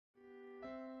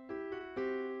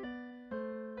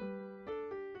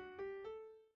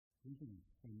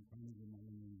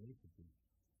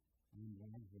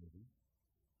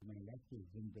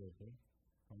using data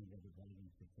from the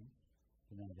developing system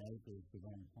to now write a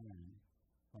design plan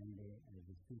primarily as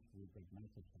a C-suite at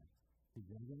Microsoft.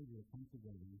 Together, we'll come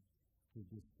together to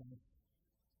discuss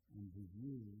and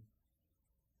review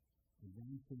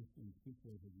advances in speech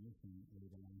recognition over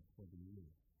the last 40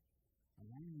 years.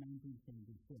 Around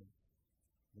 1976,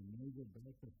 the major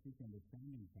Berkeley Speech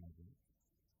Understanding Project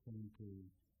came to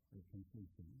a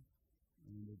conclusion,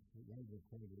 and it's well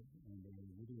recorded, and there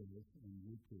are videos on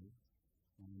YouTube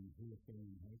on hearsay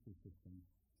and hierarchy systems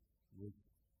which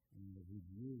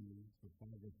review the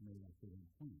progress made up to that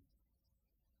point.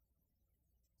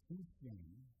 Since then,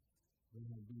 there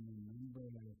have been a number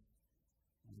of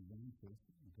advances,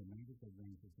 dramatic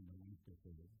advances in the last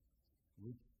decade,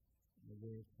 which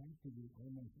were thought to be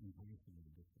almost impossible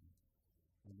before.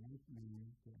 I'd like now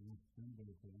to ask Jim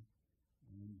Baker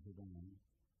and Hidan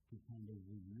to kind of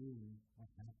review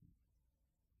what happened.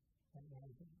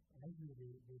 I view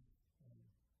this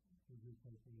review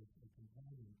paper as a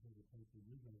companion to the paper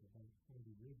you wrote about 40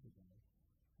 years ago.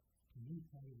 To me,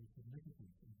 part of the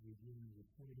significance of reviewing the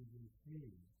 40-year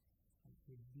period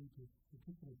is due to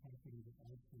particular properties of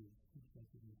output speech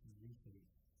recognition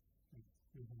research. Like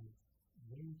we have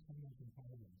very challenging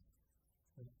problems,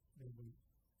 but they were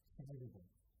solvable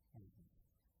problems.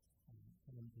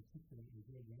 And in particular, a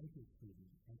very larger student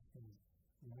asked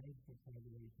wide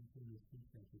vocabulary continuous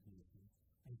speech recognition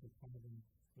as a problem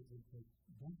that would take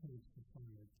decades to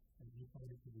solve, and we thought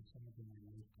it could be solved in our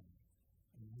lifetime.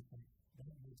 And I thought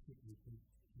that makes it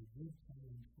a good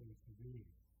challenge for a career.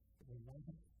 But a lot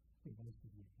of the most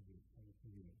of your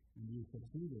career. And you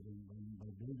succeeded by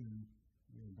building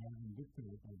Darwin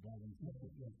dictate or Darwin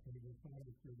system. Yes, and the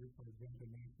product that we call gender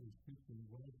mastery speaking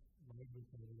was wide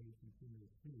vocabulary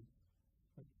continuous speech.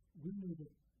 But we knew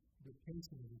that the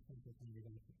patient is a simplified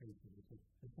occupation.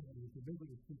 It's somebody who's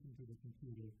deliberately speaking to the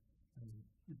computer and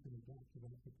you can adapt to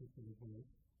that particular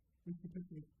voice. We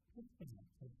particularly picked that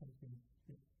as something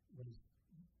that was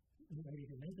ready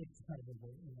to make it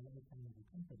solvable in a lifetime of a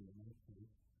company in that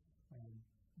case.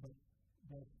 But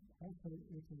also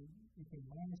it's a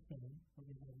milestone where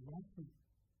we have lots of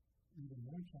even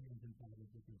more challenging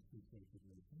problems with speech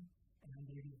recognition, and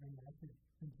there has been lots of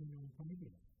continuing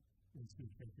progress in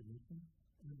speech recognition,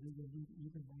 and we will need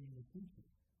even more in the future.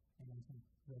 And I think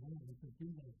that we can do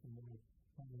that some more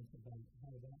comments about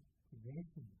how that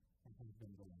progression has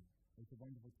been going. It's a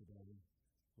wonderful today.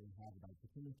 We have the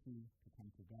opportunity to come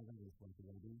together with Walter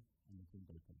Reddy and Jim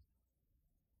Baker,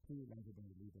 two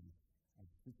legendary leaders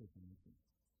of speech recognition.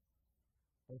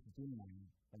 Both Jim and I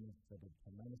benefited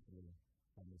tremendously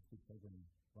from the speech program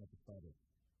Walter started.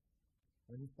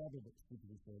 When he started speech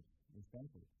research in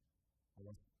Stanford, I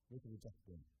was literally just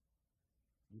doing.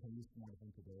 You can use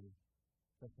smartphone today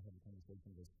just to have a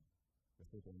conversation with the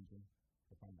search engine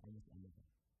to find almost anything.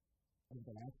 Over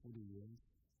the last 40 years,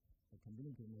 the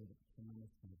community made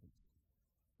tremendous progress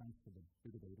thanks to the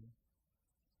big data,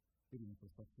 big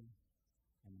infrastructure,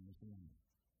 and machine learning.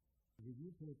 The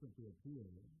review paper to appear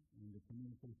in the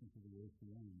Communication to the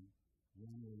ACM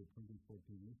January 2014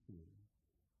 issue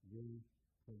will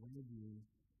provide you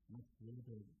much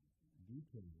greater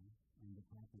detail on the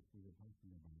topics we were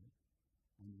talking about,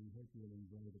 and we hope you will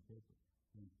enjoy the paper.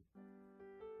 Thank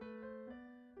you.